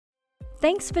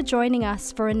Thanks for joining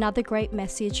us for another great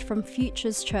message from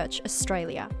Futures Church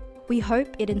Australia. We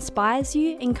hope it inspires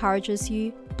you, encourages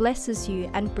you, blesses you,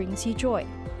 and brings you joy.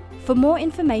 For more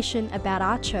information about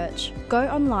our church, go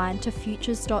online to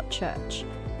futures.church.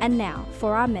 And now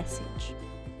for our message.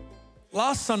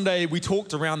 Last Sunday, we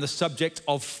talked around the subject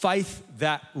of faith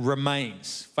that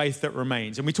remains. Faith that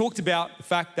remains. And we talked about the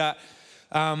fact that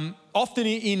often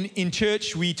in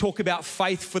church, we talk about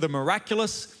faith for the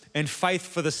miraculous and faith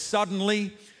for the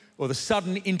suddenly or the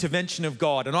sudden intervention of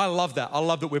God. And I love that. I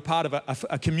love that we're part of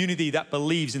a community that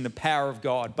believes in the power of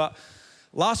God. But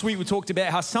last week we talked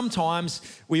about how sometimes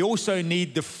we also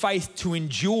need the faith to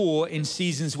endure in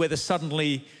seasons where the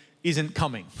suddenly isn't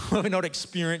coming. We're not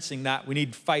experiencing that. We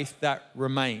need faith that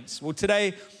remains. Well,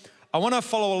 today I want to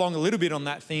follow along a little bit on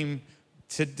that theme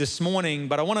this morning,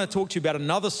 but I want to talk to you about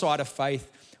another side of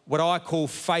faith, what I call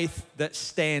faith that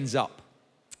stands up.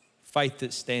 Faith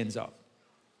that stands up.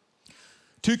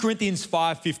 2 Corinthians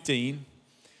 5:15,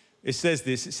 it says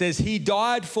this. It says, "He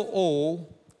died for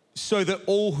all so that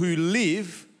all who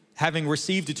live, having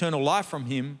received eternal life from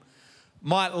him,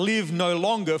 might live no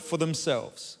longer for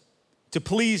themselves, to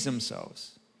please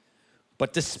themselves,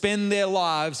 but to spend their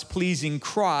lives pleasing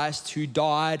Christ who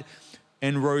died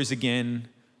and rose again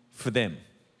for them."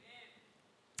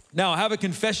 Now, I have a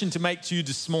confession to make to you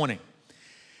this morning.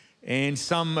 And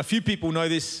a few people know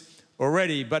this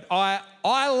already, but I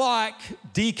like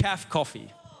decaf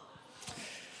coffee.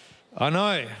 I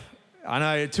know,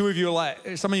 some of you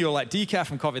are like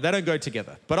decaf and coffee. They don't go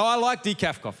together, but I like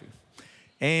decaf coffee.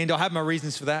 And I have my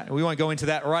reasons for that. We won't go into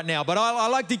that right now, but I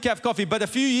like decaf coffee. But a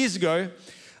few years ago,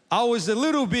 I was a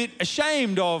little bit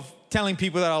ashamed of telling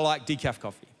people that I like decaf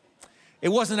coffee. It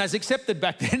wasn't as accepted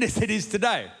back then as it is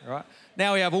today, right?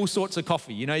 Now we have all sorts of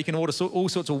coffee. You can order all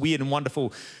sorts of weird and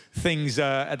wonderful things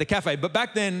at the cafe. But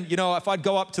back then, if I'd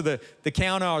go up to the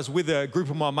counter, I was with a group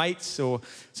of my mates or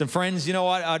some friends,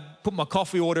 I'd put my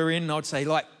coffee order in and I'd say,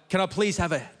 can I please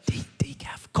have a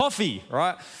decaf coffee,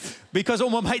 right? Because all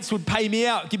my mates would pay me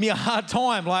out, give me a hard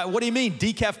time. Like, what do you mean,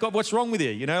 decaf coffee? What's wrong with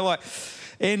you?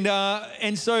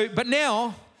 But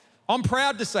now I'm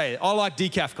proud to say it. I like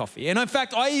decaf coffee. And in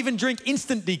fact, I even drink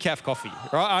instant decaf coffee,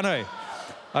 right?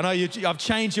 I know I've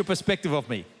changed your perspective of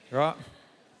me, right?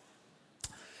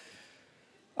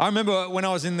 I remember when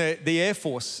I was in the Air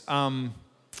Force,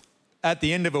 at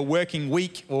the end of a working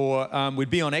week, or we'd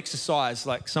be on exercise,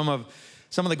 like some of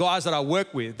the guys that I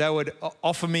work with, they would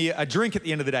offer me a drink at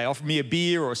the end of the day, offer me a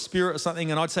beer or a spirit or something,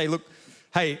 and I'd say, look,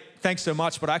 hey, thanks so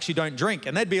much, but I actually don't drink.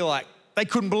 And they'd be like, they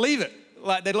couldn't believe it.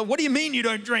 Like, they'd like, what do you mean you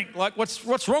don't drink? Like,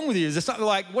 what's wrong with you? Is there something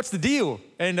like, what's the deal?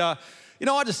 And, I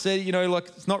just said,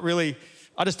 it's not really,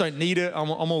 I just don't need it. I'm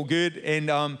all good. And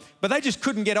but they just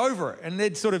couldn't get over it.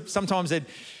 And sometimes they'd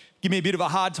give me a bit of a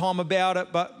hard time about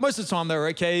it, but most of the time they were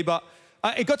okay. But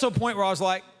it got to a point where I was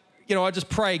like, I just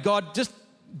pray, God, just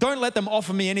don't let them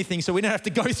offer me anything so we don't have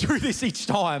to go through this each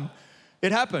time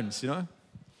it happens, And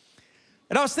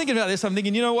I was thinking about this. I'm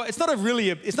thinking, you know what? It's not really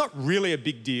a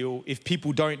big deal if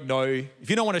people don't know, if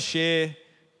you don't want to share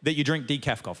that you drink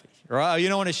decaf coffee, right? Or you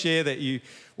don't want to share that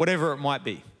whatever it might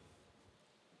be.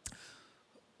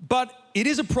 But it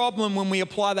is a problem when we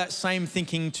apply that same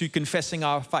thinking to confessing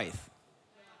our faith.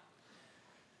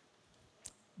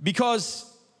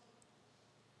 Because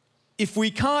if we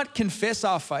can't confess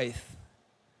our faith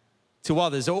to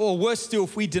others, or worse still,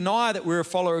 if we deny that we're a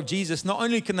follower of Jesus, not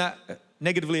only can that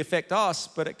negatively affect us,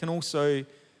 but it can also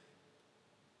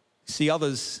see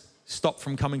others stop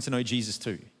from coming to know Jesus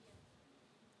too.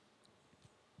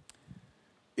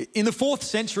 In the 4th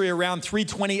century, around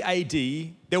 320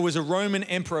 AD, there was a Roman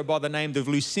emperor by the name of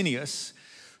Licinius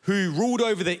who ruled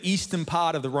over the eastern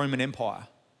part of the Roman Empire.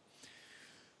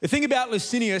 The thing about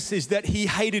Licinius is that he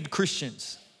hated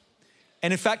Christians.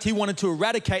 And in fact, he wanted to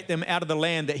eradicate them out of the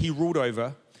land that he ruled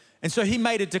over. And so he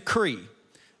made a decree.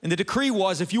 And the decree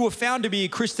was, if you were found to be a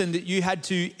Christian, that you had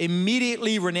to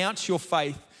immediately renounce your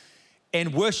faith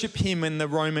and worship him and the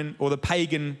Roman or the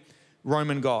pagan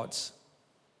Roman gods.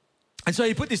 And so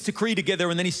he put this decree together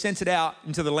and then he sent it out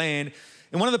into the land.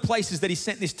 And one of the places that he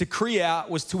sent this decree out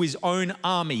was to his own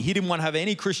army. He didn't want to have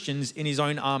any Christians in his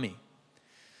own army.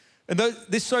 And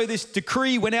this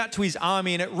decree went out to his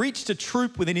army, and it reached a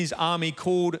troop within his army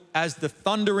called as the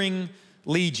Thundering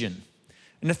Legion.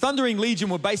 And the Thundering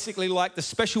Legion were basically like the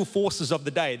special forces of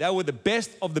the day. They were the best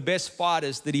of the best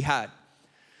fighters that he had.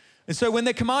 And so when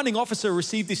the commanding officer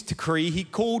received this decree, he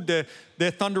called the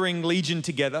Thundering Legion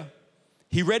together.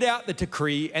 He read out the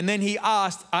decree, and then he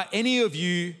asked, "Are any of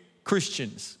you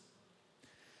Christians?"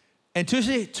 And to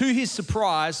his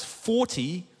surprise,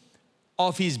 40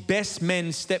 of his best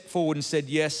men stepped forward and said,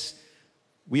 "Yes,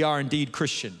 we are indeed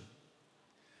Christian."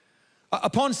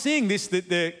 Upon seeing this,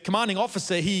 the commanding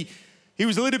officer, he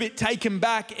was a little bit taken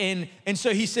back, and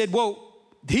so he said, well,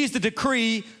 here's the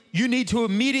decree. You need to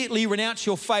immediately renounce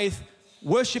your faith,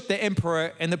 worship the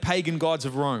emperor and the pagan gods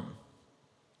of Rome.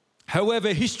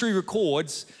 However, history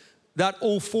records that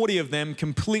all 40 of them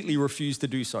completely refused to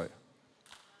do so.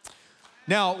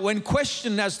 Now, when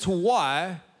questioned as to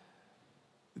why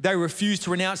they refused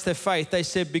to renounce their faith, they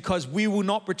said, because we will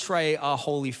not betray our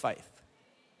holy faith.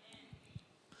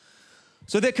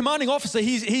 So their commanding officer,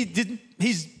 he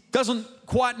doesn't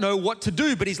quite know what to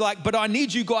do, but he's like, but I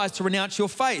need you guys to renounce your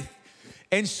faith.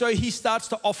 And so he starts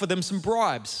to offer them some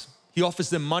bribes. He offers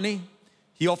them money.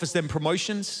 He offers them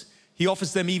promotions. He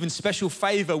offers them even special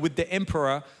favor with the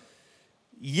emperor,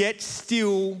 yet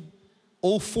still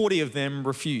all 40 of them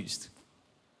refused.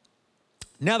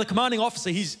 Now the commanding officer,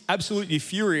 he's absolutely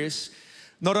furious,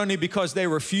 not only because they're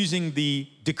refusing the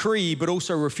decree, but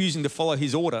also refusing to follow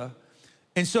his order.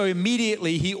 And so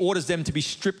immediately he orders them to be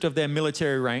stripped of their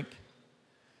military rank.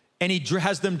 And he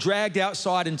has them dragged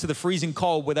outside into the freezing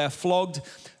cold where they're flogged,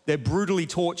 they're brutally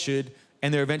tortured,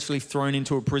 and they're eventually thrown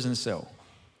into a prison cell.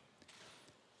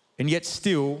 And yet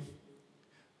still,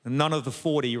 none of the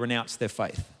 40 renounced their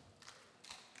faith.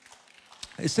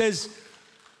 It says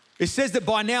that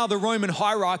by now the Roman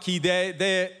hierarchy,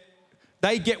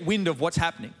 they get wind of what's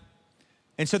happening.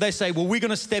 And so they say, well, we're going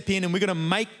to step in and we're going to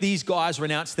make these guys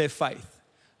renounce their faith.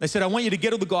 They said, I want you to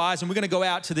get all the guys and we're going to go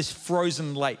out to this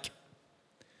frozen lake.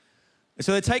 And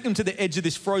so they take them to the edge of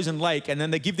this frozen lake, and then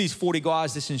they give these 40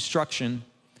 guys this instruction.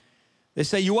 They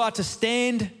say, you are to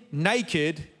stand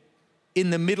naked in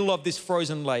the middle of this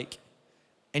frozen lake,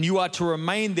 and you are to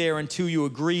remain there until you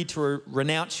agree to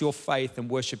renounce your faith and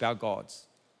worship our gods.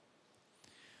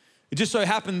 It just so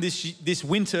happened this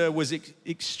winter was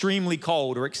extremely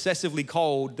cold, or excessively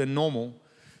cold than normal.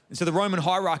 And so the Roman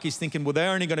hierarchy is thinking, well,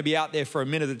 they're only going to be out there for a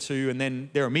minute or two, and then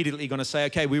they're immediately going to say,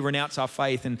 okay, we renounce our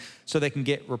faith, and so they can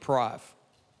get reprieve.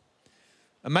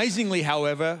 Amazingly,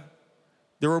 however,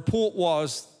 the report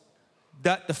was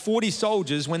that the 40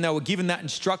 soldiers, when they were given that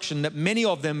instruction, that many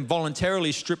of them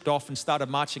voluntarily stripped off and started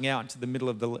marching out into the middle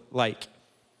of the lake,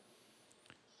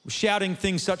 shouting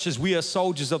things such as, we are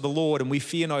soldiers of the Lord and we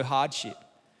fear no hardship.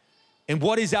 And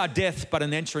what is our death but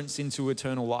an entrance into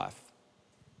eternal life?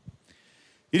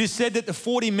 It is said that the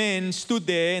 40 men stood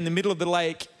there in the middle of the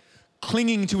lake,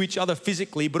 clinging to each other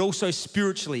physically, but also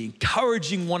spiritually,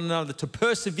 encouraging one another to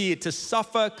persevere, to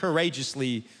suffer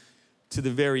courageously to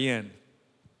the very end.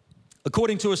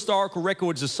 According to historical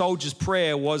records, the soldiers'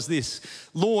 prayer was this: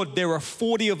 Lord, there are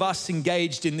 40 of us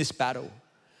engaged in this battle.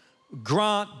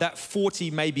 Grant that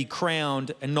 40 may be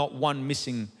crowned and not one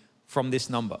missing from this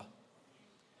number.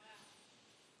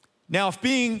 Now, if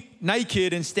being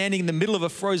naked and standing in the middle of a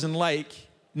frozen lake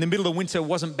in the middle of winter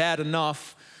wasn't bad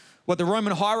enough, what the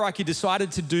Roman hierarchy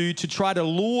decided to do to try to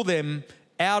lure them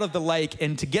out of the lake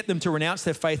and to get them to renounce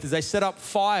their faith is they set up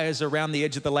fires around the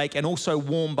edge of the lake and also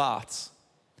warm baths.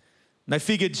 And they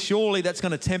figured surely that's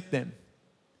going to tempt them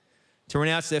to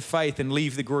renounce their faith and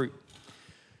leave the group.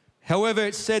 However,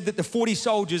 it's said that the 40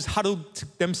 soldiers huddled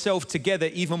themselves together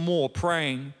even more,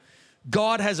 praying,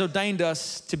 God has ordained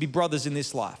us to be brothers in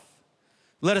this life.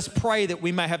 Let us pray that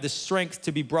we may have the strength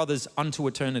to be brothers unto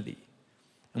eternity.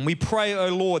 And we pray, O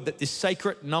Lord, that this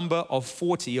sacred number of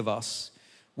 40 of us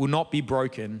will not be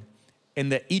broken,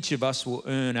 and that each of us will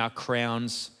earn our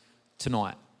crowns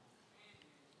tonight.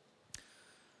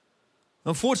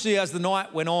 Unfortunately, as the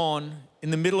night went on,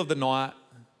 in the middle of the night,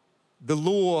 the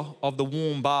lure of the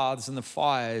warm baths and the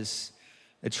fires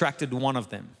attracted one of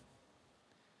them.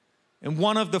 And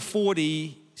one of the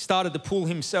 40 started to pull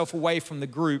himself away from the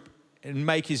group and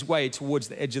make his way towards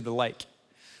the edge of the lake.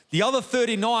 The other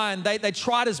 39, they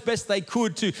tried as best they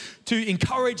could to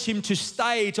encourage him to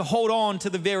stay, to hold on to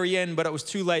the very end, but it was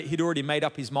too late. He'd already made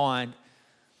up his mind.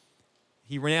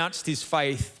 He renounced his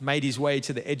faith, made his way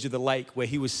to the edge of the lake where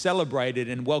he was celebrated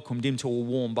and welcomed into a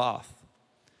warm bath.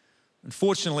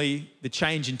 Unfortunately, the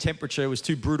change in temperature was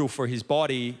too brutal for his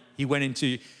body. He went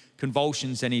into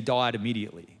convulsions and he died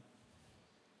immediately.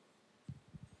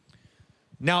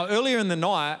 Now, earlier in the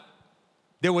night,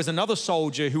 there was another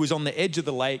soldier who was on the edge of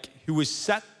the lake who was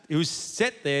set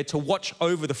there to watch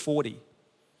over the 40.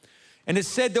 And it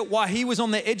said that while he was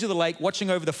on the edge of the lake watching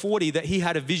over the 40, that he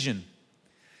had a vision.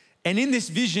 And in this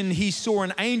vision, he saw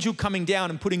an angel coming down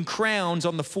and putting crowns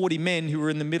on the 40 men who were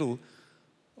in the middle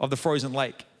of the frozen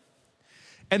lake.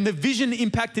 And the vision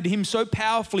impacted him so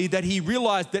powerfully that he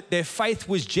realized that their faith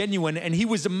was genuine, and he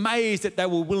was amazed that they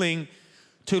were willing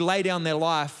to lay down their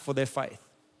life for their faith.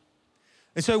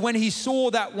 And so when he saw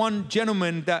that one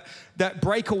gentleman that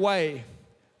break away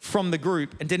from the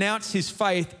group and denounced his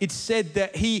faith, it said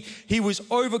that he was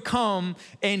overcome,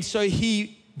 and so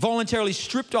he voluntarily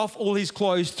stripped off all his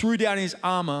clothes, threw down his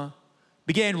armor,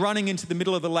 began running into the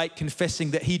middle of the lake,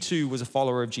 confessing that he too was a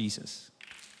follower of Jesus.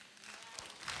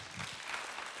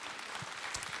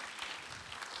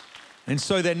 And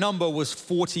so their number was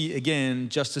 40 again,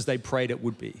 just as they prayed it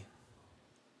would be.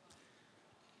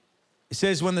 It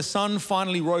says, when the sun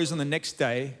finally rose on the next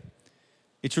day,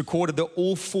 it's recorded that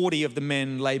all 40 of the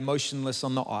men lay motionless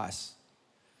on the ice.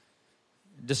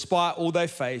 Despite all they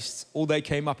faced, all they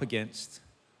came up against,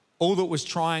 all that was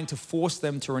trying to force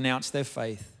them to renounce their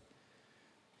faith,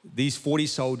 these 40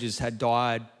 soldiers had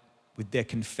died with their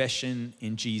confession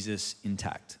in Jesus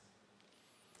intact.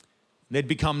 They'd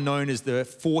become known as the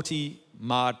 40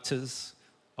 martyrs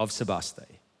of Sebaste.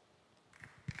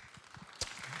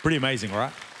 Pretty amazing,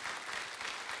 right?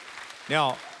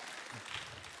 Now,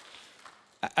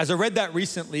 as I read that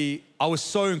recently, I was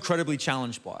so incredibly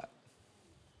challenged by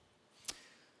it.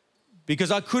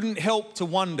 Because I couldn't help to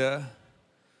wonder,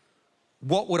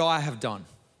 what would I have done?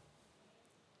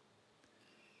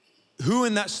 Who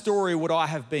in that story would I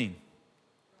have been?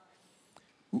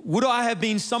 Would I have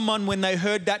been someone, when they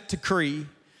heard that decree,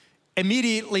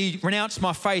 immediately renounced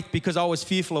my faith because I was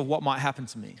fearful of what might happen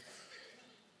to me?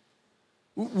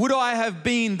 Would I have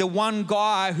been the one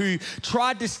guy who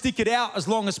tried to stick it out as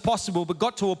long as possible, but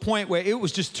got to a point where it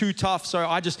was just too tough, so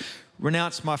I just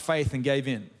renounced my faith and gave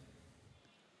in?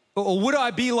 Or would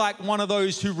I be like one of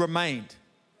those who remained,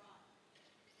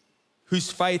 whose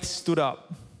faith stood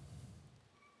up?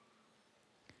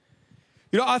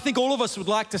 You know, I think all of us would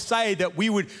like to say that we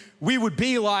would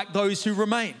be like those who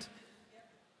remained.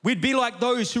 We'd be like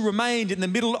those who remained in the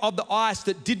middle of the ice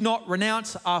that did not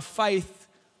renounce our faith.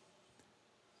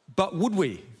 But would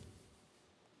we?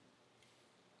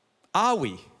 Are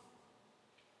we?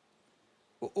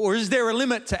 Or is there a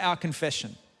limit to our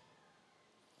confession?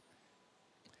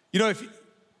 You know,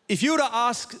 if you were to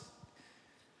ask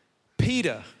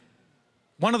Peter,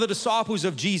 one of the disciples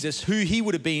of Jesus, who he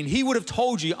would have been, he would have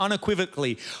told you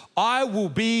unequivocally, I will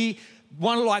be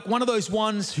one of those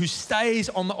ones who stays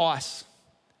on the ice,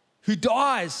 who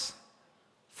dies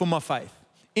for my faith.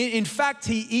 In fact,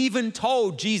 he even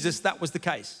told Jesus that was the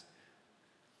case.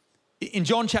 In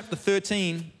John chapter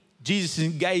 13, Jesus is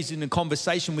engaged in a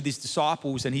conversation with his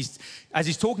disciples, and as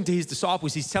he's talking to his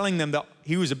disciples, he's telling them that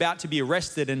he was about to be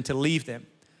arrested and to leave them,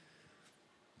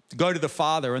 to go to the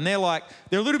Father. And they're a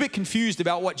little bit confused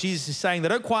about what Jesus is saying. They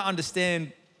don't quite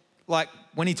understand, like,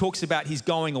 when he talks about he's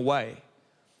going away.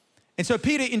 And so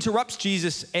Peter interrupts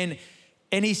Jesus and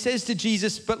he says to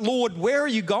Jesus, but Lord, where are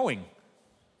you going?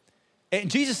 And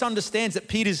Jesus understands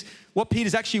that what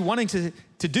Peter's actually wanting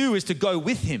to do is to go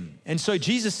with him. And so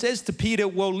Jesus says to Peter,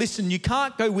 well, listen, you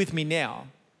can't go with me now,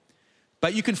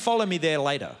 but you can follow me there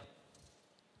later.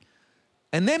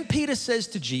 And then Peter says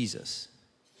to Jesus,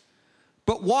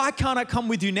 but why can't I come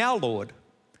with you now, Lord?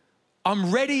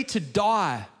 I'm ready to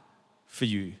die for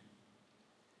you.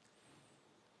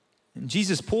 And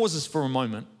Jesus pauses for a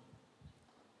moment.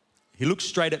 He looks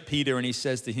straight at Peter and he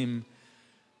says to him,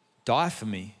 die for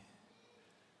me.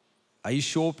 Are you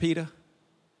sure, Peter?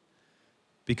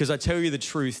 Because I tell you the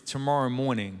truth, tomorrow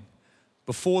morning,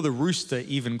 before the rooster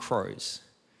even crows,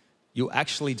 you'll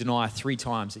actually deny 3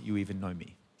 times that you even know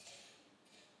me.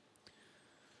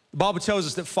 The Bible tells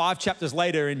us that 5 chapters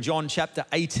later in John chapter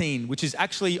 18, which is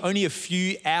actually only a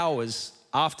few hours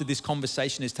after this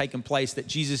conversation has taken place, that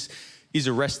Jesus is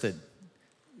arrested.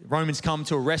 Romans come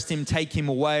to arrest him, take him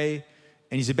away,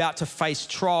 and he's about to face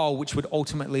trial, which would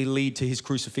ultimately lead to his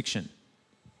crucifixion.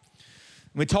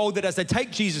 We're told that as they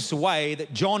take Jesus away,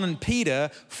 that John and Peter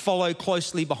follow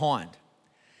closely behind.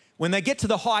 When they get to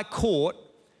the high court,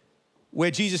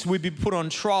 where Jesus would be put on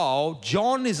trial,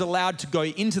 John is allowed to go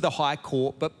into the high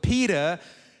court, but Peter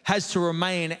has to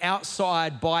remain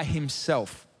outside by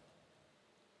himself.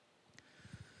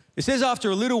 It says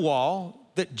after a little while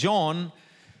that John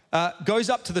goes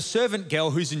up to the servant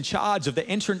girl who's in charge of the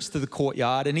entrance to the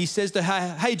courtyard, and he says to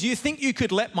her, hey, do you think you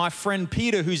could let my friend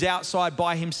Peter, who's outside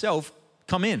by himself,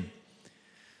 come in?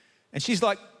 And she's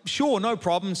like, sure, no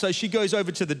problem. So she goes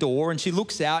over to the door and she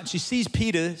looks out and she sees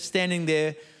Peter standing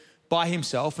there by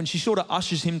himself, and she sort of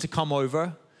ushers him to come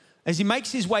over. As he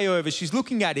makes his way over, she's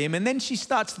looking at him, and then she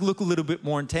starts to look a little bit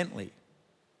more intently.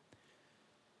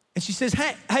 And she says,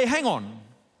 hey, hang on.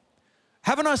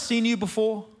 Haven't I seen you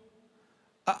before?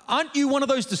 Aren't you one of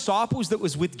those disciples that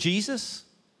was with Jesus?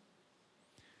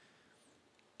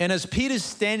 And as Peter's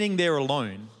standing there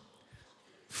alone,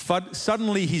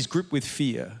 suddenly he's gripped with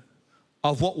fear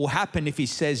of what will happen if he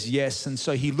says yes. And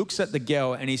so he looks at the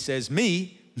girl and he says,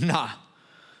 me? Nah.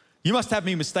 You must have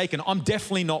me mistaken. I'm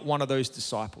definitely not one of those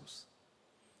disciples.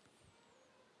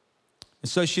 And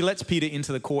so she lets Peter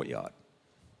into the courtyard.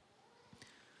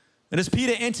 And as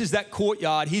Peter enters that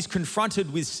courtyard, he's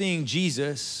confronted with seeing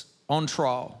Jesus on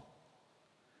trial.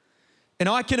 And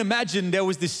I can imagine there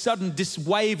was this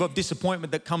wave of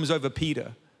disappointment that comes over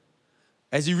Peter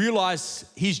as he realized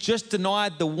he's just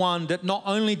denied the one that not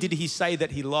only did he say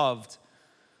that he loved,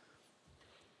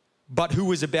 but who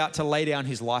was about to lay down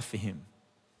his life for him.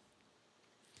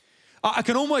 I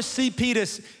can almost see Peter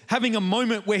having a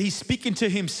moment where he's speaking to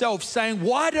himself saying,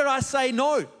 why did I say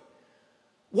no?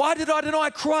 Why did I deny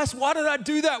Christ? Why did I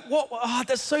do that?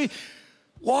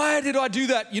 Why did I do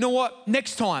that? You know what?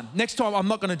 Next time, I'm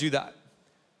not going to do that.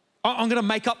 I'm going to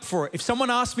make up for it. If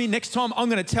someone asks me next time, I'm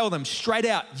going to tell them straight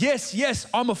out, yes,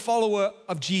 I'm a follower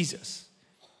of Jesus.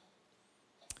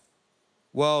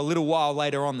 Well, a little while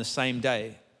later on the same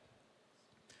day,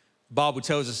 the Bible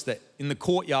tells us that in the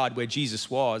courtyard where Jesus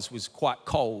was quite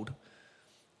cold.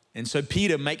 And so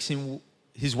Peter makes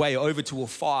his way over to a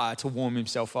fire to warm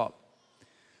himself up.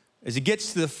 As he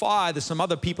gets to the fire, there's some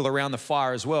other people around the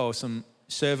fire as well, some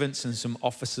servants and some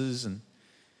officers. And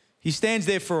he stands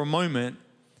there for a moment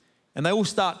and they all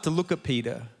start to look at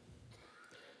Peter.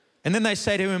 And then they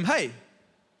say to him, hey,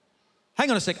 hang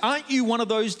on a sec, aren't you one of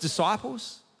those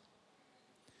disciples?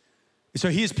 So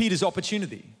here's Peter's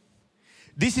opportunity.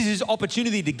 This is his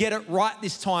opportunity to get it right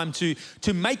this time, to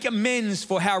make amends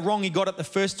for how wrong he got it the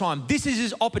first time. This is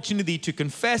his opportunity to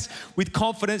confess with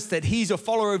confidence that he's a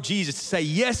follower of Jesus, to say,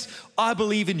 yes, I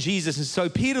believe in Jesus. And so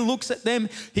Peter looks at them,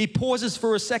 he pauses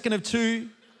for a second or two,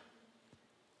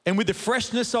 and with the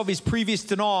freshness of his previous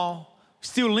denial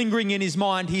still lingering in his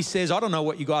mind, he says, I don't know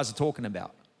what you guys are talking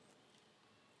about.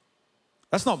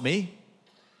 That's not me.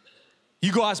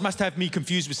 You guys must have me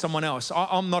confused with someone else.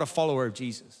 I'm not a follower of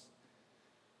Jesus.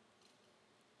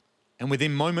 And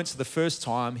within moments of the first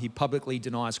time, he publicly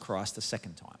denies Christ the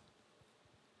second time.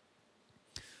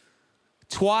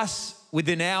 Twice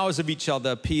within hours of each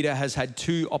other, Peter has had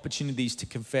two opportunities to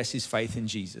confess his faith in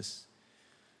Jesus.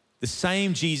 The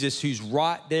same Jesus who's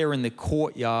right there in the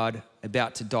courtyard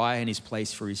about to die in his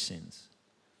place for his sins.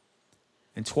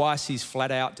 And twice he's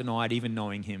flat out denied even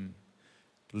knowing him,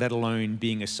 let alone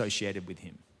being associated with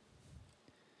him.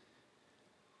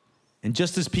 And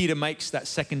just as Peter makes that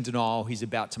second denial, he's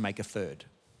about to make a third.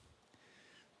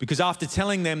 Because after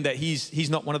telling them that he's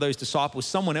not one of those disciples,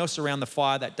 someone else around the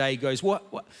fire that day goes, what?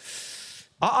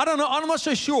 I don't know, I'm not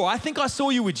so sure. I think I saw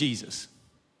you with Jesus.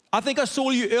 I think I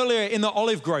saw you earlier in the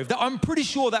olive grove. I'm pretty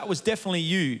sure that was definitely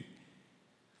you.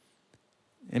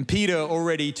 And Peter,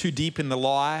 already too deep in the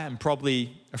lie and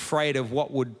probably afraid of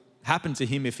what would happen to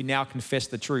him if he now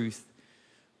confessed the truth,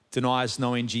 denies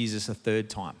knowing Jesus a third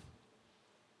time.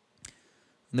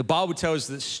 And the Bible tells us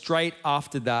that straight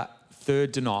after that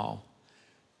third denial,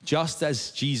 just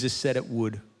as Jesus said it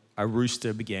would, a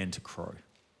rooster began to crow.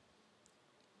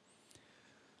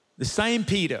 The same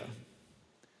Peter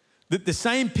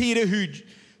who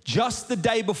just the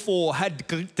day before had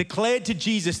declared to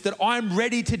Jesus that I'm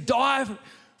ready to die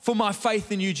for my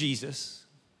faith in you, Jesus,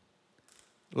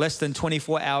 less than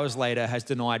 24 hours later has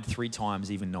denied 3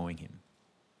 times even knowing him.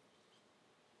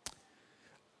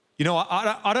 You know,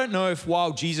 I don't know if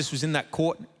while Jesus was in that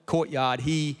courtyard,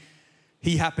 he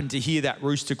happened to hear that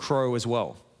rooster crow as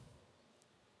well.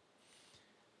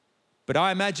 But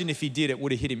I imagine if he did, it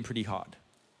would have hit him pretty hard.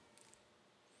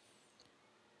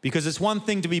 Because it's one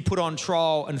thing to be put on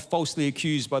trial and falsely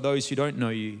accused by those who don't know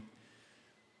you,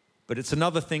 but it's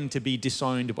another thing to be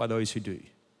disowned by those who do.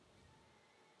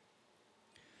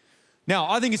 Now,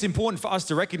 I think it's important for us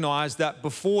to recognize that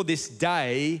before this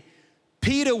day,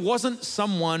 Peter wasn't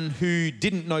someone who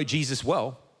didn't know Jesus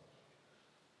well.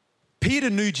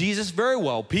 Peter knew Jesus very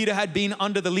well. Peter had been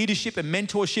under the leadership and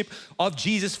mentorship of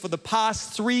Jesus for the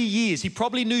past 3 years. He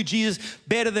probably knew Jesus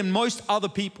better than most other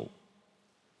people.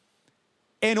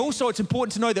 And also it's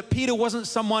important to know that Peter wasn't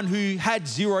someone who had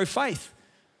zero faith.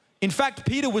 In fact,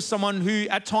 Peter was someone who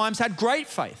at times had great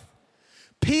faith.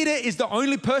 Peter is the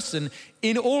only person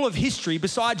in all of history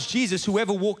besides Jesus who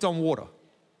ever walked on water.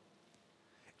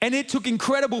 And it took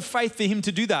incredible faith for him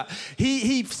to do that.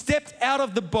 He stepped out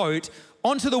of the boat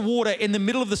onto the water in the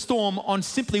middle of the storm on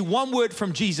simply one word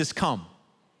from Jesus, come.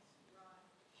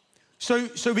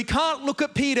 So we can't look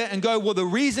at Peter and go, well, the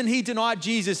reason he denied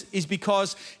Jesus is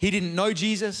because he didn't know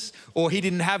Jesus or he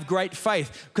didn't have great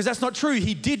faith. Because that's not true.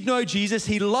 He did know Jesus,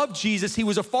 he loved Jesus, he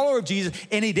was a follower of Jesus,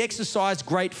 and he'd exercised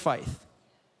great faith.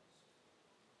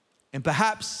 And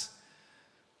perhaps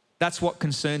that's what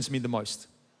concerns me the most.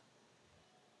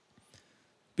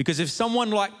 Because if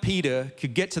someone like Peter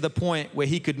could get to the point where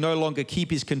he could no longer keep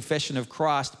his confession of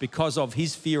Christ because of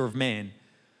his fear of man,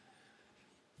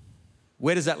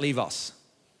 where does that leave us?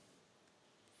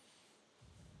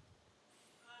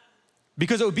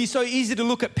 Because it would be so easy to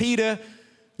look at Peter,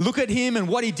 look at him and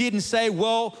what he did and say,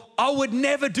 well, I would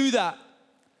never do that.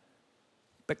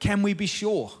 But can we be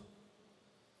sure?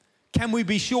 Can we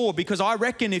be sure? Because I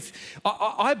reckon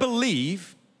I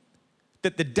believe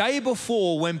that the day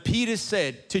before when Peter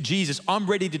said to Jesus, I'm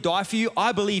ready to die for you,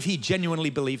 I believe he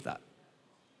genuinely believed that.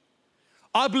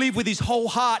 I believe with his whole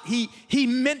heart, he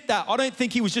meant that. I don't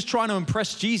think he was just trying to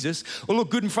impress Jesus or look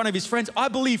good in front of his friends. I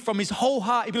believe from his whole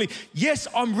heart, he believed, yes,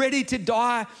 I'm ready to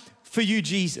die for you,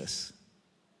 Jesus.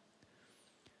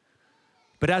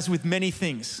 But as with many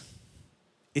things,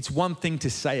 it's one thing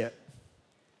to say it.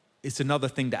 It's another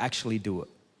thing to actually do it.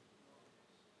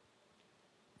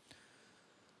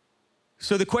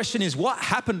 So the question is, what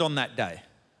happened on that day?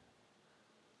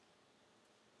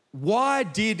 Why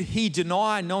did he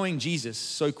deny knowing Jesus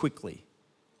so quickly?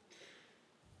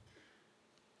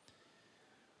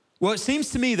 Well, it seems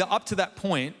to me that up to that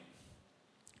point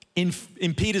in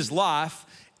Peter's life,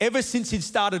 ever since he'd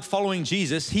started following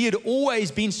Jesus, he had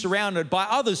always been surrounded by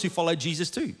others who followed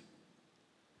Jesus too.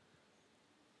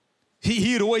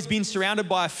 He had always been surrounded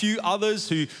by a few others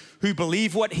who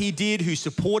believed what he did, who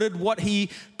supported what he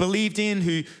believed in,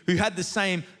 who had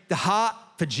the heart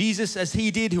for Jesus as he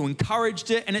did, who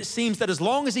encouraged it. And it seems that as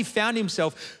long as he found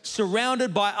himself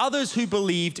surrounded by others who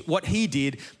believed what he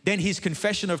did, then his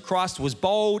confession of Christ was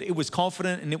bold, it was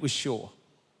confident, and it was sure.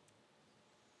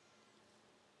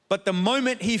 But the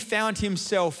moment he found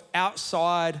himself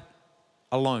outside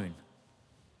alone,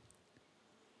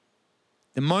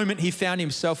 the moment he found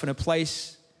himself in a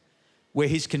place where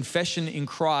his confession in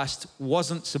Christ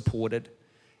wasn't supported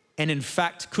and in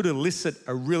fact could elicit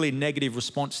a really negative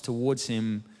response towards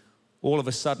him, all of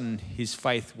a sudden his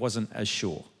faith wasn't as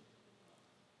sure.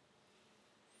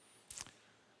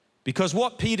 Because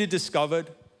what Peter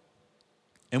discovered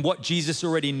and what Jesus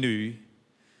already knew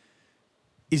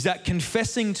is that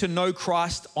confessing to know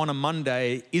Christ on a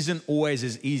Monday isn't always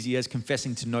as easy as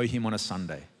confessing to know him on a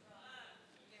Sunday.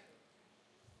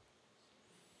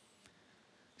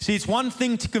 See, it's one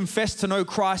thing to confess to know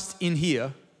Christ in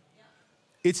here.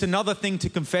 It's another thing to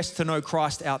confess to know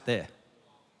Christ out there.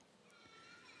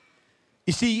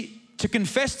 You see, to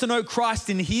confess to know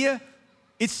Christ in here,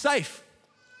 it's safe.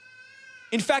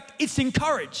 In fact, it's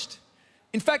encouraged.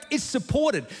 In fact, it's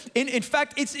supported. In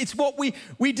fact, it's what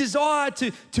we desire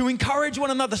to encourage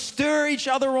one another, stir each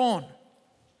other on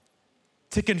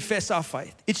to confess our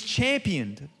faith. It's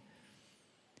championed.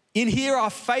 In here, our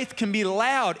faith can be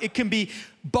loud, it can be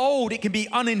bold, it can be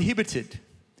uninhibited.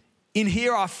 In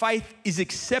here, our faith is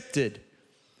accepted.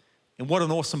 And what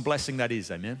an awesome blessing that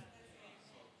is, amen?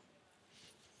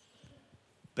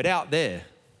 But out there,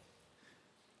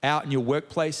 out in your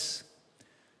workplace,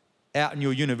 out in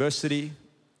your university,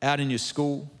 out in your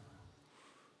school,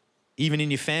 even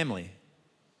in your family,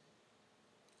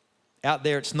 out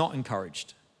there it's not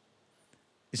encouraged.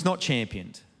 It's not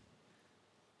championed.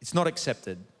 It's not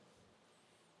accepted.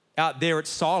 Out there it's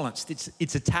silenced.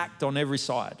 It's attacked on every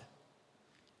side.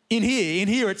 In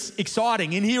here it's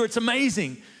exciting. In here it's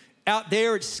amazing. Out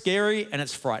there it's scary and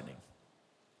it's frightening.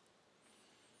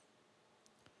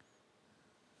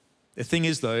 The thing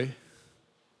is though,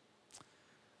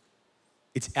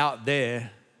 it's out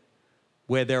there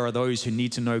where there are those who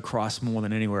need to know Christ more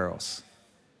than anywhere else.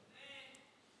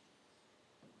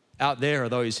 Out there are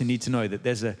those who need to know that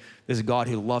there's a God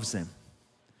who loves them,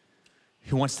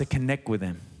 who wants to connect with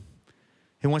them,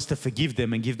 who wants to forgive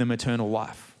them and give them eternal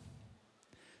life.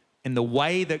 And the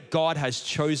way that God has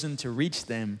chosen to reach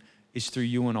them is through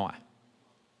you and I.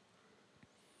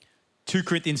 2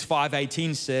 Corinthians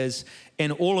 5:18 says,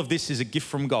 and all of this is a gift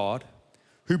from God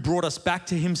who brought us back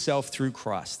to himself through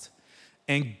Christ.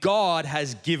 And God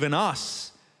has given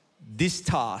us this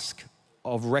task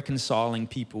of reconciling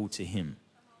people to him.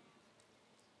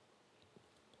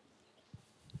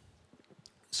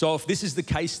 So if this is the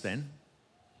case then,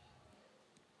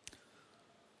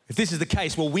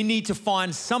 well, we need to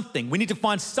find something. We need to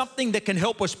find something that can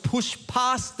help us push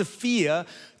past the fear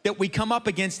that we come up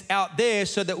against out there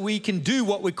so that we can do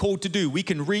what we're called to do. We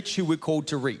can reach who we're called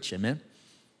to reach, amen?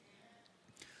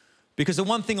 Because the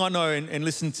one thing I know, and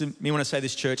listen to me when I say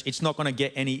this, church, it's not going to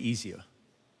get any easier.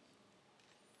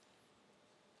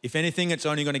 If anything, it's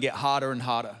only going to get harder and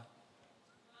harder.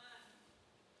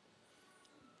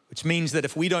 Which means that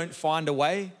if we don't find a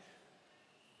way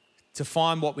to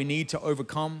find what we need to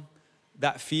overcome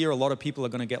that fear, a lot of people are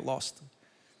going to get lost.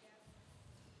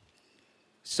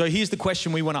 So here's the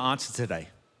question we want to answer today.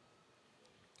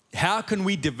 How can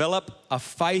we develop a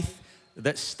faith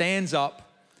that stands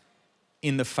up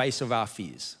in the face of our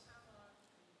fears?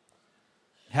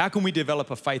 How can we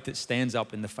develop a faith that stands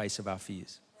up in the face of our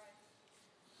fears?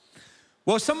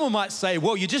 Well, someone might say,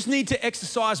 well, you just need to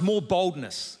exercise more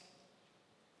boldness.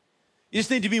 You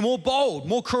just need to be more bold,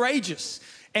 more courageous,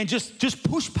 and just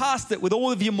push past it with all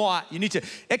of your might. You need to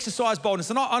exercise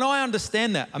boldness. And I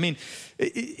understand that. I mean,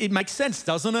 it makes sense,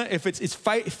 doesn't it? If it's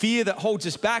fear that holds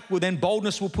us back, well, then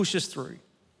boldness will push us through.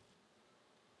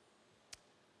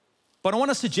 But I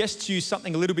want to suggest to you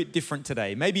something a little bit different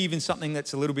today, maybe even something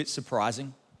that's a little bit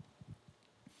surprising.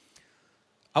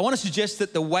 I want to suggest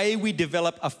that the way we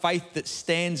develop a faith that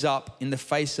stands up in the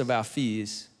face of our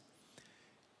fears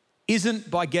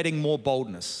isn't by getting more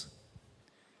boldness,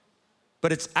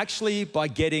 but it's actually by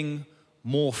getting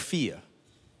more fear.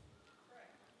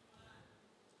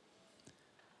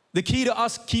 The key to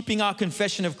us keeping our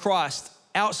confession of Christ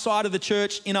outside of the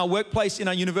church, in our workplace, in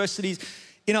our universities,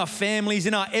 in our families,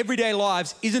 in our everyday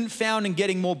lives, isn't found in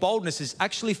getting more boldness, it's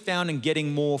actually found in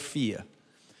getting more fear.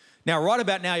 Now, right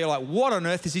about now, you're like, what on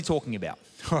earth is he talking about?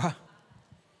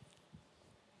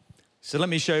 So let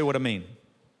me show you what I mean.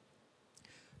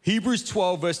 Hebrews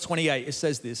 12, verse 28, it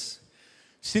says this: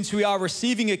 since we are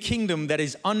receiving a kingdom that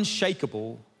is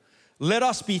unshakable, let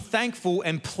us be thankful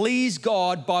and please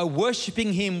God by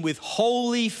worshiping him with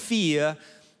holy fear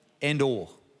and awe.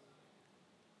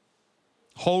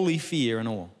 Holy fear and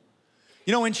awe.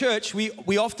 You know, in church,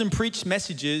 we often preach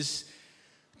messages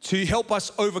to help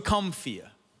us overcome fear,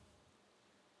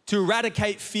 to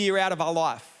eradicate fear out of our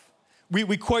life.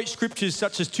 We quote scriptures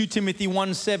such as 2 Timothy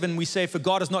 1:7. We say, for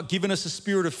God has not given us a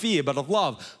spirit of fear, but of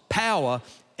love, power,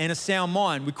 and a sound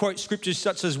mind. We quote scriptures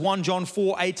such as 1 John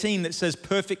 4:18 that says,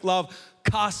 perfect love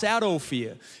casts out all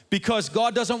fear, because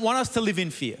God doesn't want us to live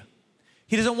in fear.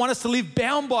 He doesn't want us to live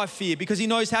bound by fear because he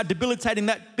knows how debilitating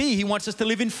that be. He wants us to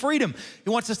live in freedom. He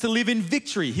wants us to live in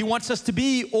victory. He wants us to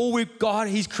be all with God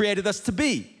he's created us to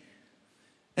be.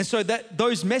 And so that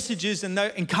those messages and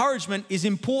that encouragement is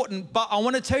important. But I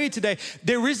want to tell you today,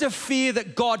 there is a fear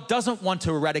that God doesn't want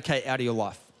to eradicate out of your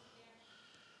life.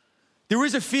 There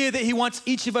is a fear that he wants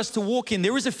each of us to walk in.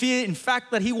 There is a fear, in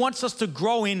fact, that he wants us to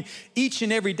grow in each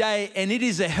and every day, and it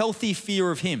is a healthy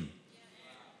fear of him.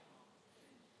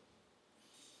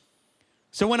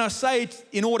 So when I say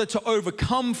in order to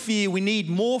overcome fear, we need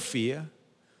more fear,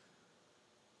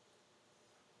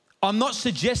 I'm not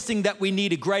suggesting that we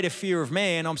need a greater fear of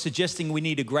man. I'm suggesting we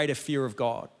need a greater fear of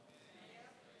God.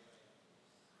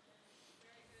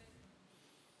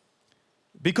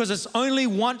 Because it's only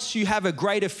once you have a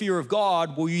greater fear of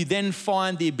God will you then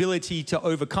find the ability to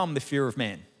overcome the fear of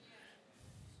man.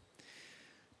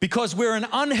 Because where an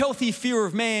unhealthy fear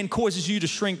of man causes you to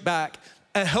shrink back,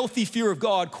 a healthy fear of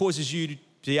God causes you to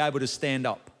be able to stand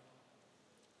up.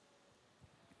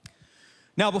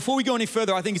 Now, before we go any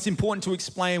further, I think it's important to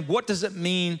explain what does it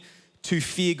mean to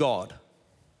fear God?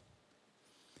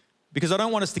 Because I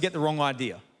don't want us to get the wrong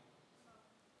idea.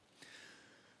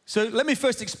 So let me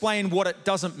first explain what it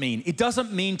doesn't mean. It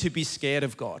doesn't mean to be scared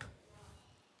of God.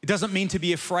 It doesn't mean to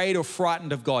be afraid or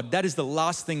frightened of God. That is the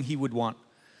last thing he would want.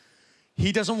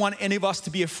 He doesn't want any of us to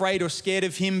be afraid or scared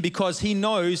of him because he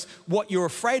knows what you're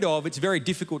afraid of, it's very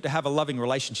difficult to have a loving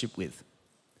relationship with.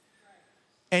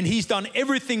 And he's done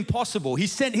everything possible. He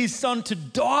sent his son to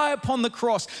die upon the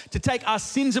cross, to take our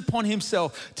sins upon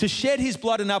himself, to shed his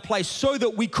blood in our place so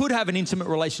that we could have an intimate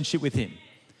relationship with him.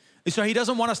 And so he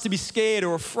doesn't want us to be scared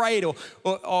or afraid or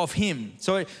of him.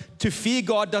 So to fear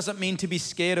God doesn't mean to be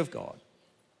scared of God.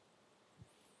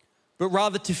 But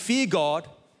rather to fear God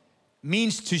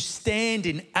means to stand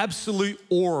in absolute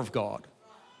awe of God.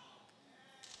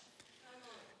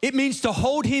 It means to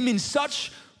hold him in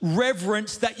such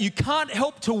reverence that you can't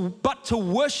help but to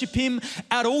worship him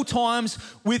at all times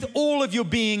with all of your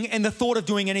being, and the thought of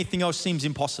doing anything else seems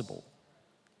impossible.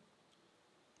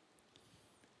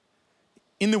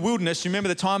 In the wilderness, you remember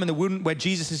the time in the wilderness where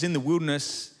Jesus is in the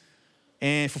wilderness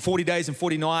and for 40 days and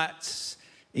 40 nights,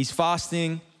 he's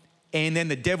fasting, and then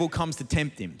the devil comes to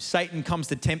tempt him. Satan comes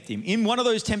to tempt him. In one of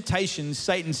those temptations,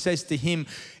 Satan says to him,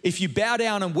 if you bow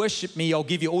down and worship me, I'll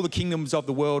give you all the kingdoms of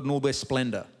the world and all their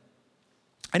splendor.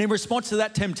 And in response to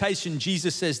that temptation,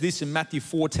 Jesus says this in Matthew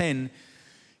 4:10.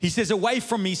 He says, away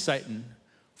from me, Satan,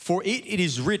 for it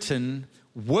is written,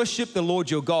 worship the Lord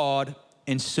your God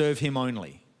and serve him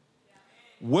only.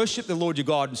 Worship the Lord your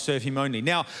God and serve him only.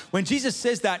 Now, when Jesus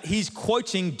says that, he's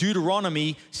quoting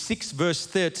Deuteronomy 6 verse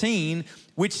 13,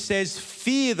 which says,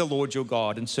 fear the Lord your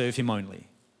God and serve him only.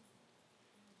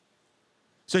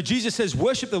 So Jesus says,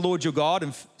 worship the Lord your God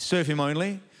and serve him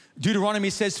only. Deuteronomy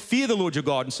says, fear the Lord your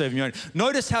God and serve him only.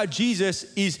 Notice how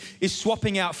Jesus is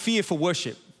swapping out fear for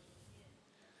worship.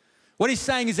 What he's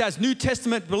saying is, as New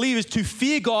Testament believers, to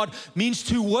fear God means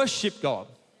to worship God.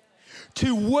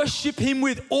 To worship him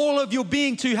with all of your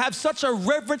being, to have such a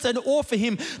reverence and awe for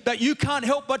him that you can't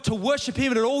help but to worship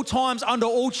him at all times, under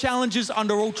all challenges,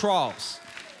 under all trials.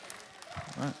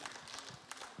 Right.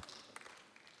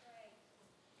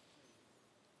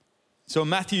 So in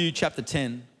Matthew chapter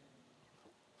 10,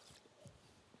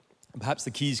 perhaps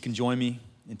the keys can join me,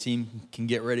 the team can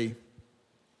get ready.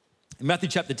 In Matthew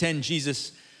chapter 10,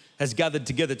 Jesus has gathered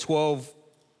together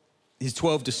his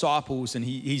 12 disciples, and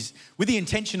he's with the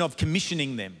intention of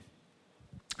commissioning them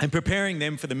and preparing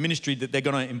them for the ministry that they're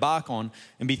going to embark on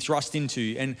and be thrust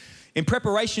into. And in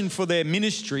preparation for their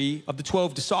ministry of the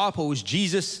 12 disciples,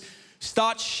 Jesus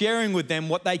starts sharing with them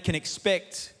what they can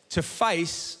expect to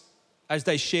face as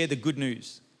they share the good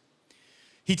news.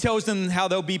 He tells them how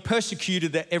they'll be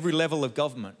persecuted at every level of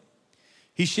government.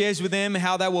 He shares with them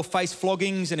how they will face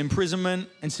floggings and imprisonment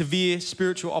and severe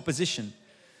spiritual opposition.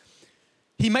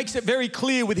 He makes it very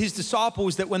clear with his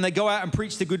disciples that when they go out and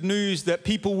preach the good news, that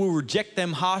people will reject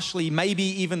them harshly, maybe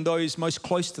even those most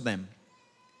close to them.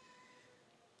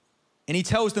 And he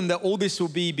tells them that all this will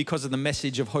be because of the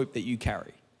message of hope that you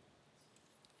carry.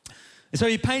 And so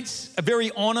he paints a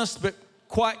very honest but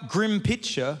quite grim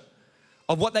picture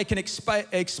of what they can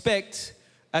expect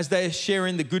as they're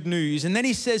sharing the good news. And then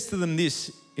he says to them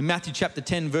this in Matthew chapter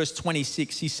 10, verse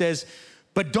 26. He says,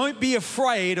 "But don't be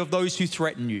afraid of those who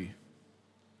threaten you.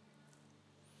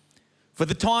 For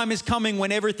the time is coming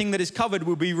when everything that is covered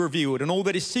will be revealed, and all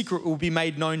that is secret will be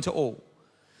made known to all.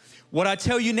 What I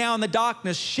tell you now in the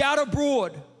darkness, shout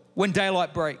abroad when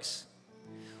daylight breaks.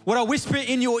 What I whisper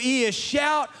in your ear,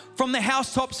 shout from the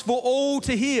housetops for all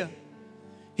to hear."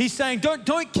 He's saying,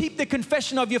 don't keep the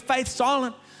confession of your faith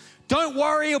silent. Don't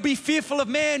worry or be fearful of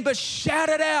man, but shout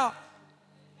it out.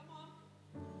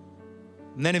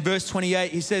 And then in verse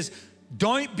 28, he says,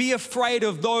 "Don't be afraid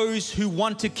of those who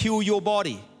want to kill your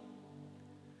body."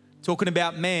 Talking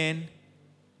about man,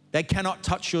 they cannot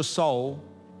touch your soul.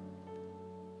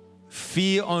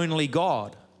 Fear only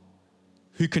God,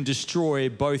 who can destroy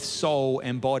both soul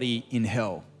and body in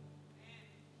hell.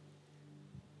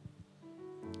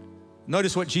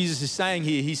 Notice what Jesus is saying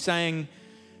here. He's saying,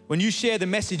 when you share the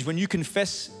message, when you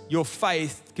confess your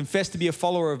faith, confess to be a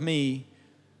follower of me,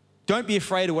 don't be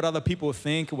afraid of what other people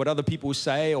think or what other people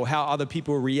say or how other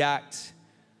people react.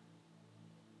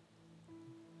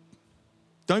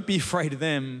 Don't be afraid of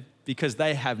them, because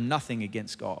they have nothing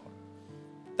against God.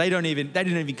 They didn't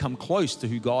even come close to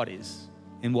who God is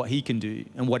and what he can do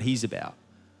and what he's about.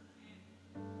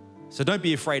 So don't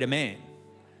be afraid of man,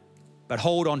 but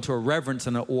hold on to a reverence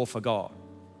and an awe for God.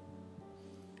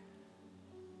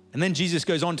 And then Jesus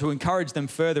goes on to encourage them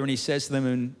further, and he says to them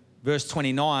in verse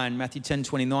 29, Matthew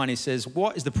 10:29, he says,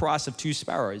 "What is the price of 2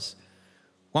 sparrows?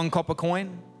 1 copper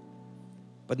coin?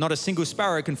 But not a single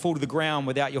sparrow can fall to the ground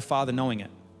without your Father knowing it.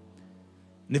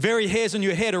 And the very hairs on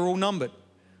your head are all numbered.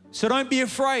 So don't be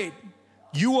afraid.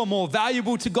 You are more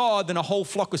valuable to God than a whole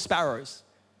flock of sparrows."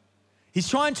 He's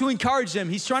trying to encourage them.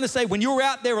 He's trying to say, when you're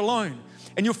out there alone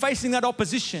and you're facing that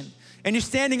opposition and you're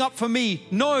standing up for me,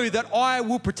 know that I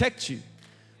will protect you.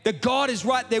 That God is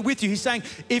right there with you. He's saying,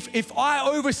 if I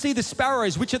oversee the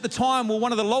sparrows, which at the time were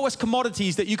one of the lowest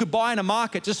commodities that you could buy in a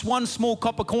market, just 1 small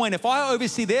copper coin, if I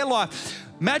oversee their life,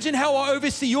 imagine how I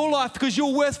oversee your life, because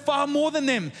you're worth far more than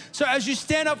them. So as you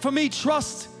stand up for me,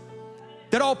 trust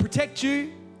that I'll protect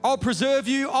you, I'll preserve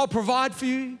you, I'll provide for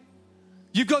you.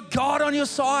 You've got God on your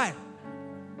side.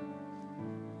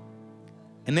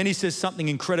 And then he says something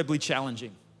incredibly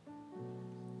challenging.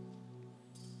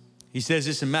 He says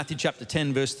this in Matthew chapter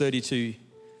 10, verse 32.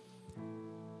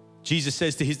 Jesus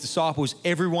says to his disciples,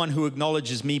 "Everyone who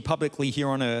acknowledges me publicly here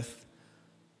on earth,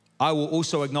 I will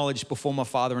also acknowledge before my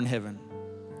Father in heaven.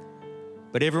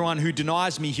 But everyone who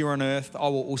denies me here on earth, I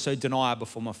will also deny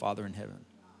before my Father in heaven."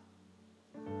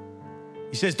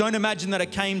 He says, don't imagine that I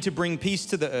came to bring peace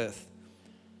to the earth.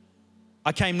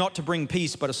 I came not to bring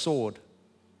peace, but a sword.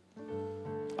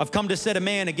 I've come to set a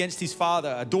man against his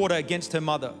father, a daughter against her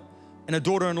mother, and a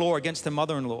daughter-in-law against her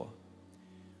mother-in-law.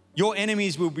 Your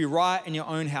enemies will be right in your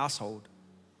own household.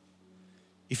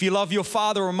 If you love your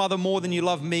father or mother more than you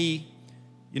love me,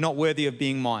 you're not worthy of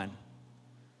being mine.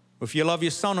 Or if you love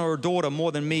your son or daughter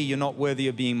more than me, you're not worthy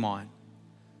of being mine.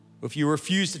 Or if you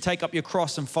refuse to take up your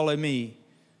cross and follow me,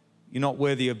 you're not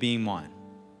worthy of being mine.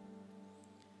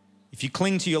 If you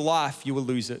cling to your life, you will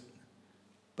lose it.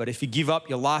 But if you give up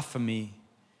your life for me,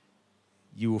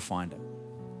 you will find it.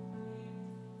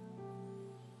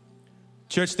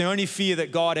 Church, the only fear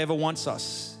that God ever wants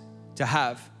us to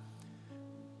have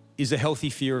is a healthy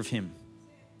fear of him.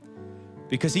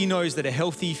 Because he knows that a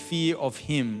healthy fear of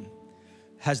him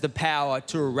has the power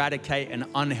to eradicate an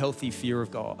unhealthy fear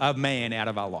of man out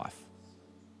of our life.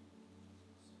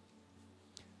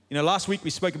 You know, last week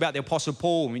we spoke about the Apostle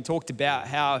Paul, and we talked about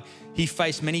how he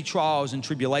faced many trials and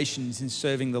tribulations in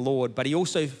serving the Lord, but he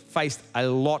also faced a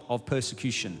lot of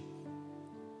persecution.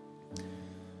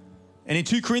 And in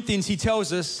 2 Corinthians, he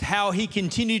tells us how he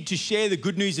continued to share the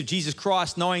good news of Jesus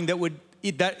Christ, knowing that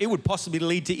it would possibly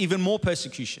lead to even more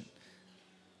persecution.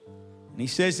 And he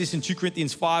says this in 2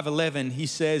 Corinthians 5:11. He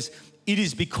says, "It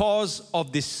is because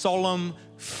of this solemn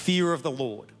fear of the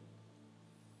Lord,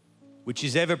 which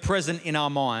is ever present in our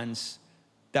minds,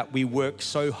 that we work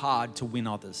so hard to win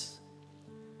others."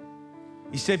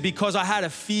 He said, because I had a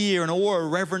fear and awe, a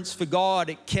reverence for God,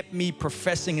 it kept me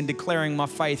professing and declaring my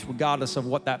faith regardless of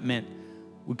what that meant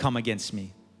would come against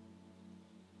me.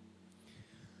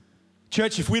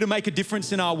 Church, if we're to make a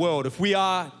difference in our world, if we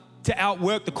are to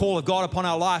outwork the call of God upon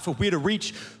our life, if we're to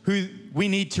reach who we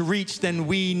need to reach, then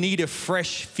we need a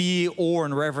fresh fear, awe,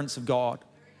 and reverence of God.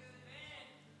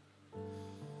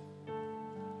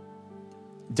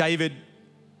 David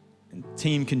and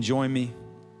team can join me.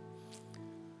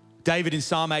 David in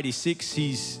Psalm 86,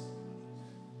 he's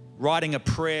writing a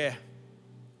prayer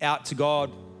out to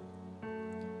God.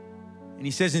 And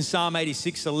he says in Psalm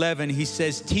 86:11, he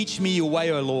says, "Teach me your way,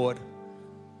 O Lord.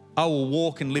 I will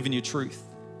walk and live in your truth."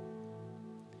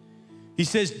 He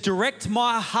says, "Direct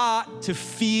my heart to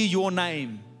fear your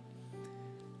name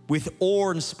with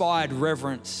awe-inspired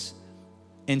reverence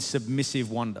and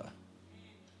submissive wonder."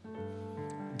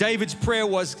 David's prayer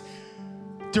was,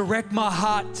 direct my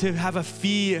heart to have a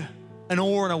fear, an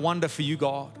awe, and a wonder for you,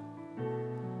 God,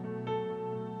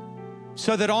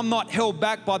 so that I'm not held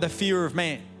back by the fear of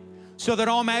man, so that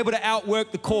I'm able to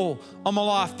outwork the call on my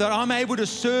life, that I'm able to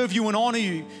serve you and honor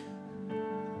you.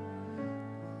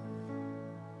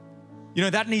 You know,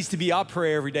 that needs to be our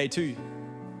prayer every day too.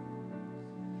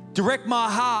 Direct my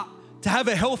heart to have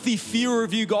a healthy fear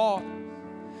of you, God,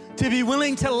 to be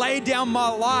willing to lay down my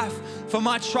life for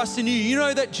my trust in you. You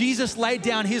know that Jesus laid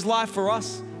down his life for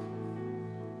us.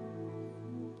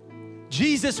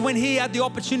 Jesus, when he had the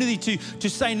opportunity to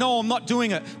say, no, I'm not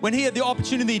doing it, when he had the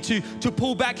opportunity to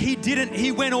pull back, he didn't.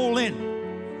 He went all in.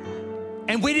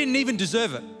 And we didn't even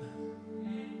deserve it.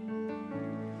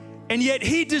 And yet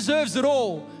he deserves it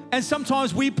all. And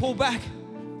sometimes we pull back.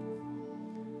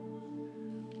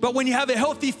 But when you have a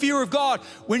healthy fear of God,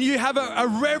 when you have a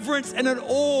reverence and an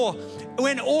awe,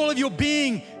 when all of your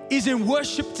being is in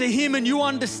worship to him, and you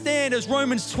understand, as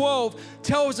Romans 12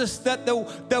 tells us, that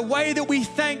the way that we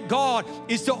thank God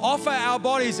is to offer our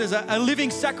bodies as a living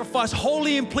sacrifice,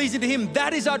 holy and pleasing to him.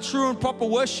 That is our true and proper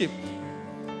worship.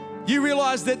 You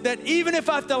realize that even if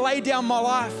I have to lay down my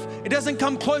life, it doesn't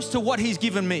come close to what he's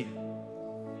given me.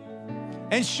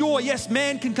 And sure, yes,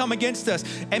 man can come against us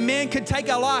and man can take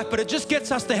our life, but it just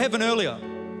gets us to heaven earlier.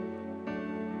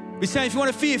 We say, if you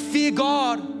want to fear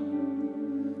God,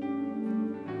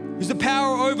 who's the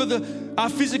power over our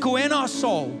physical and our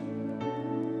soul.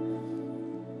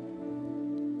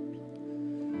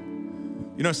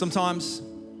 You know, sometimes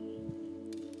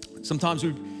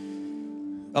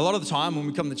a lot of the time when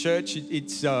we come to church,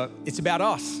 it's about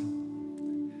us.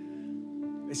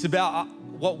 It's about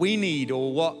what we need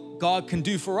or what God can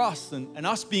do for us, and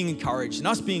us being encouraged and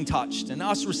us being touched and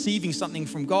us receiving something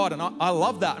from God. And I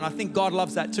love that, and I think God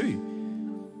loves that too.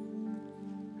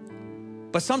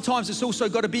 But sometimes it's also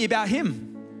got to be about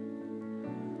him.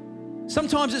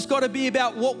 Sometimes it's got to be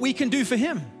about what we can do for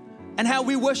him and how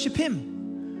we worship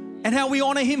him and how we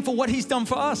honor him for what he's done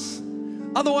for us.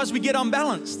 Otherwise we get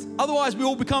unbalanced. Otherwise we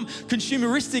all become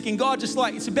consumeristic, and God just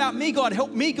like, it's about me, God,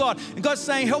 help me, God. And God's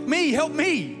saying, help me, help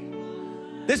me.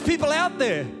 There's people out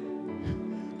there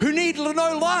who need to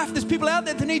know life. There's people out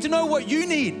there that need to know what you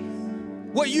need,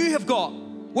 what you have got,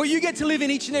 what you get to live in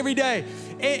each and every day.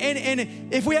 And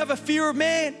if we have a fear of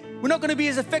man, we're not going to be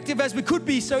as effective as we could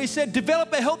be. So he said,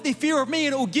 develop a healthy fear of me,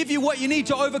 and it will give you what you need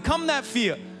to overcome that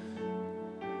fear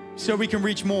so we can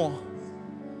reach more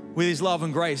with his love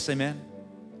and grace. Amen.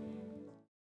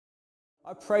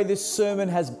 I pray this sermon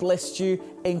has blessed you,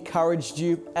 encouraged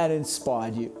you, and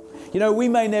inspired you. You know, we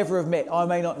may never have met. I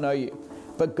may not know you,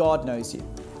 but God knows you.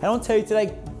 And I want to tell you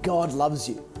today, God loves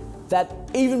you. That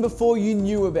even before you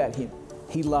knew about him,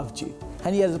 he loved you.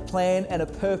 And he has a plan and a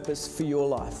purpose for your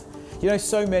life. You know,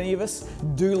 so many of us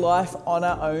do life on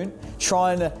our own,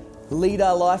 trying to lead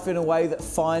our life in a way that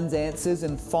finds answers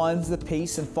and finds the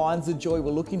peace and finds the joy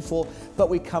we're looking for, but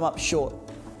we come up short.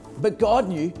 But God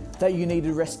knew that you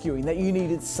needed rescuing, that you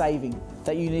needed saving,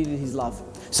 that you needed his love.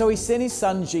 So he sent his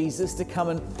son Jesus to come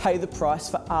and pay the price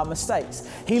for our mistakes.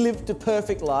 He lived a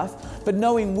perfect life, but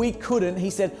knowing we couldn't, he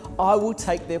said, I will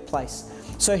take their place.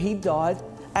 So he died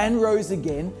and rose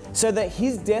again so that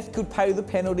his death could pay the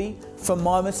penalty for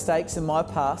my mistakes and my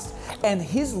past, and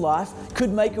his life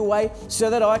could make a way so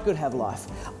that I could have life.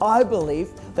 I believe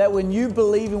that when you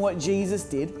believe in what Jesus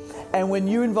did and when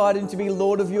you invite him to be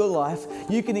Lord of your life,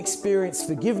 you can experience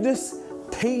forgiveness,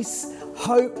 peace,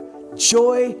 hope,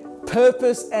 joy,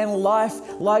 purpose and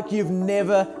life like you've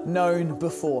never known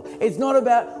before. It's not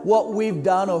about what we've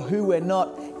done or who we're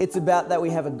not. It's about that we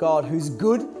have a God who's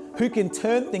good, who can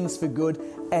turn things for good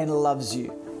and loves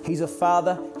you. He's a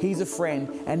father, he's a friend,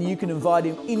 and you can invite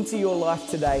him into your life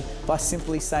today by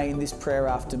simply saying this prayer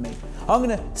after me. I'm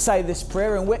going to say this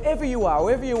prayer, and wherever you are,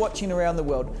 wherever you're watching around the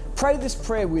world, pray this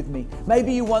prayer with me.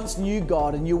 Maybe you once knew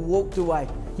God and you walked away.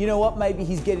 You know what? Maybe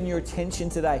he's getting your attention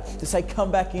today to say,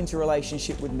 come back into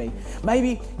relationship with me.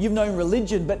 Maybe you've known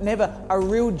religion, but never a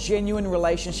real genuine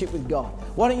relationship with God.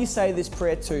 Why don't you say this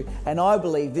prayer too? And I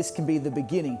believe this can be the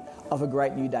beginning of a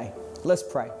great new day. Let's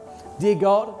pray. Dear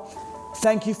God,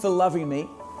 thank you for loving me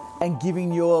and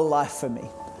giving your life for me.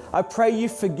 I pray you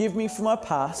forgive me for my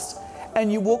past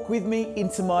and you walk with me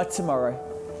into my tomorrow.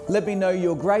 Let me know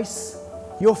your grace,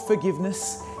 your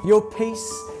forgiveness, your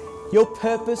peace, your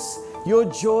purpose, your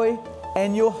joy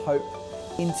and your hope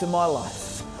into my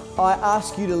life. I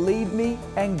ask you to lead me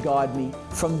and guide me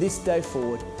from this day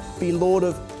forward. Be Lord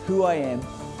of who I am.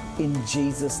 In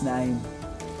Jesus' name,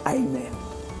 amen.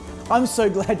 I'm so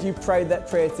glad you prayed that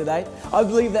prayer today. I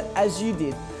believe that as you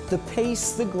did, the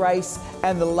peace, the grace,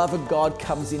 and the love of God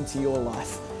comes into your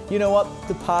life. You know what?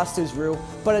 The past is real,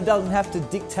 but it doesn't have to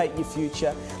dictate your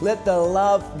future. Let the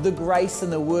love, the grace,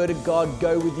 and the Word of God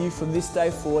go with you from this day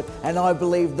forward, and I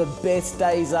believe the best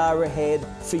days are ahead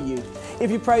for you. If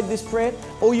you prayed this prayer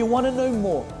or you want to know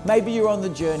more, maybe you're on the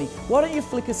journey, why don't you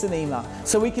flick us an email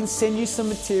so we can send you some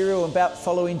material about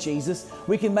following Jesus.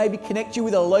 We can maybe connect you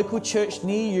with a local church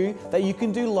near you that you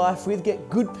can do life with, get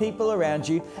good people around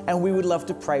you, and we would love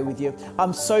to pray with you.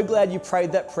 I'm so glad you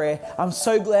prayed that prayer. I'm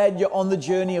so glad you're on the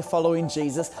journey of following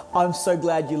Jesus. I'm so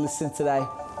glad you listened today.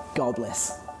 God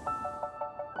bless.